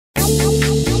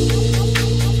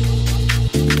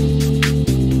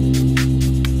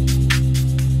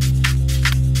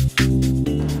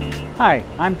Hi,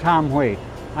 I'm Tom Wheat.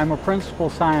 I'm a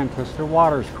principal scientist at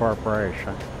Waters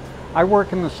Corporation. I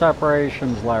work in the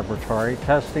separations laboratory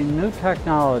testing new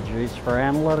technologies for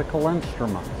analytical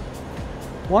instruments.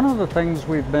 One of the things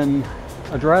we've been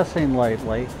addressing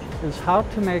lately is how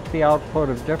to make the output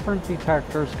of different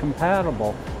detectors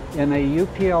compatible in a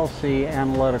UPLC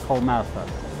analytical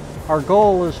method. Our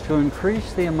goal is to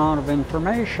increase the amount of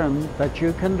information that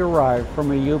you can derive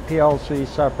from a UPLC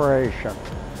separation.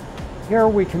 Here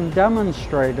we can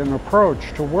demonstrate an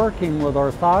approach to working with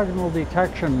orthogonal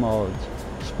detection modes,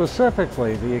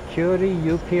 specifically the ACQUITY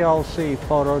UPLC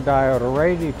Photodiode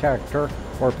Array Detector,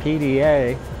 or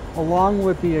PDA, along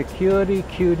with the ACQUITY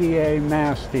QDa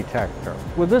mass detector.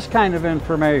 With this kind of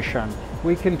information,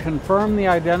 we can confirm the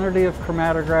identity of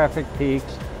chromatographic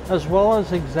peaks as well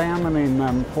as examining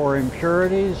them for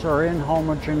impurities or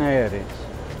inhomogeneities.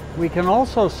 We can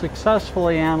also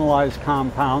successfully analyze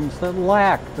compounds that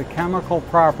lack the chemical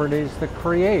properties that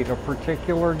create a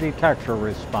particular detector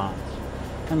response.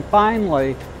 And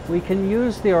finally, we can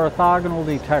use the orthogonal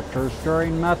detectors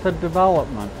during method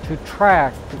development to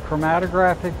track the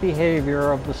chromatographic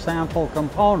behavior of the sample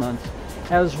components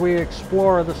as we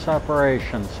explore the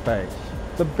separation space.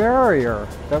 The barrier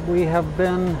that we have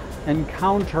been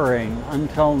encountering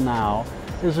until now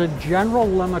is a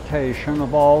general limitation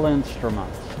of all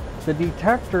instruments. The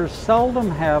detectors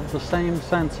seldom have the same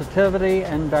sensitivity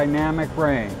and dynamic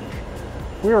range.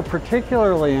 We are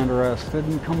particularly interested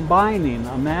in combining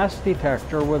a mass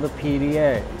detector with a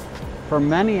PDA. For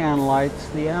many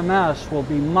analytes, the MS will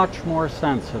be much more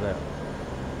sensitive.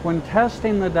 When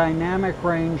testing the dynamic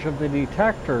range of the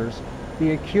detectors,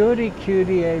 the ACQUITY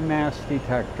QDa mass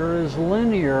detector is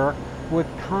linear with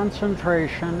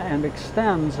concentration and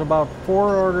extends about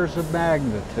 4 orders of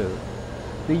magnitude.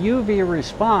 The UV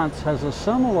response has a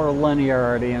similar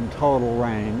linearity in total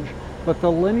range, but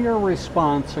the linear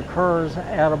response occurs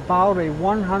at about a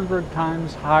 100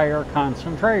 times higher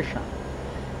concentration.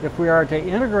 If we are to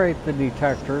integrate the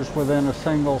detectors within a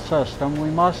single system, we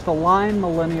must align the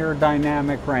linear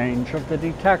dynamic range of the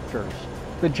detectors.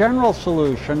 The general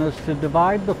solution is to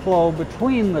divide the flow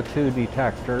between the two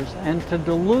detectors and to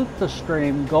dilute the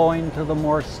stream going to the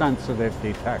more sensitive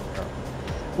detector.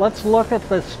 Let's look at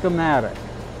the schematic.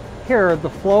 Here, the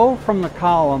flow from the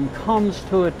column comes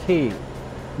to a T.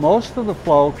 Most of the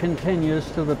flow continues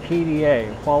to the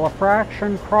PDA, while a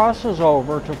fraction crosses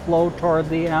over to flow toward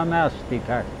the MS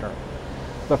detector.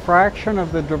 The fraction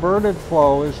of the diverted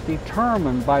flow is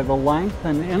determined by the length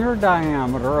and inner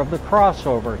diameter of the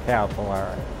crossover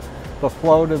capillary. The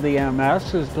flow to the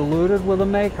MS is diluted with a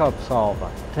makeup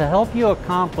solvent. To help you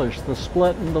accomplish the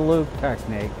split and dilute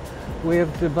technique, we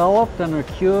have developed an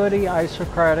ACQUITY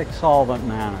isocratic solvent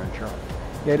manager.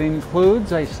 It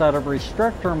includes a set of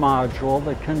restrictor modules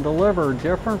that can deliver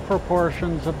different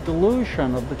proportions of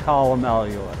dilution of the column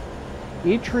eluate.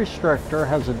 Each restrictor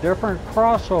has a different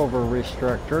crossover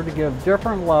restrictor to give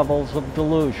different levels of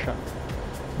dilution.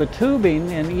 The tubing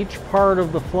in each part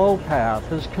of the flow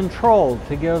path is controlled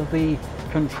to give the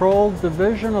controlled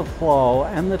division of flow,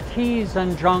 and the T's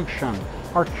and junction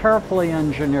are carefully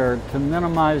engineered to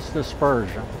minimize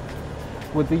dispersion.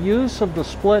 With the use of the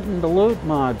split and dilute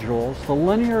modules, the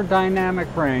linear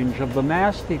dynamic range of the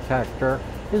mass detector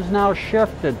is now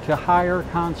shifted to higher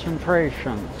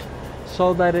concentrations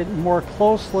so that it more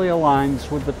closely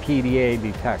aligns with the PDA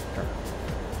detector.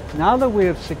 Now that we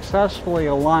have successfully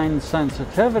aligned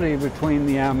sensitivity between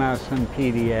the MS and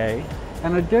PDA,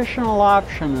 an additional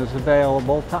option is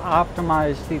available to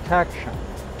optimize detection.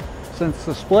 Since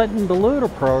the split and dilute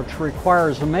approach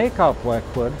requires a makeup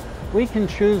liquid, we can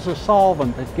choose a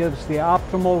solvent that gives the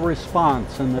optimal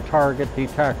response in the target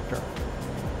detector.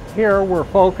 Here we're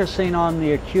focusing on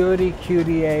the ACQUITY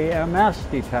QDa MS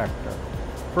detector.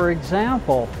 For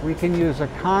example, we can use a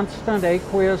constant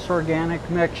aqueous organic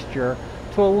mixture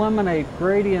to eliminate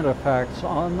gradient effects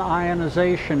on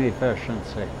ionization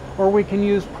efficiency. Or we can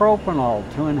use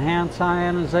propanol to enhance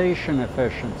ionization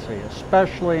efficiency,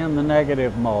 especially in the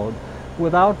negative mode,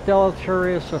 without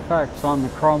deleterious effects on the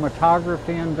chromatography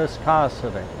and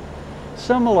viscosity.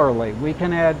 Similarly, we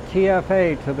can add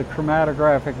TFA to the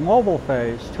chromatographic mobile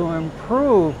phase to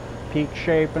improve peak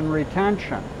shape and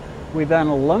retention. We then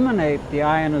eliminate the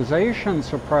ionization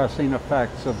suppressing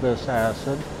effects of this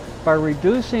acid by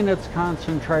reducing its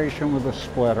concentration with a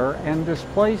splitter and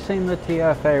displacing the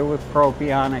TFA with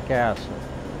propionic acid.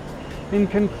 In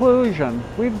conclusion,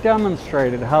 we've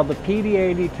demonstrated how the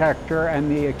PDA detector and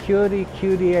the ACQUITY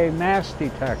QDa mass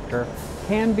detector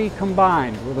can be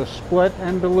combined with a split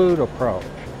and dilute approach.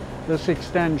 This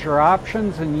extends your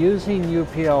options in using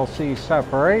UPLC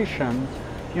separations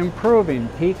improving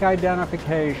peak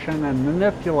identification and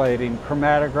manipulating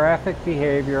chromatographic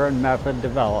behavior and method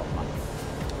development.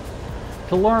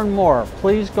 To learn more,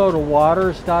 please go to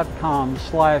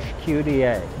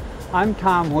waters.com/QDA. I'm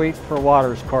Tom Wheat for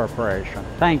Waters Corporation.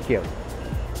 Thank you.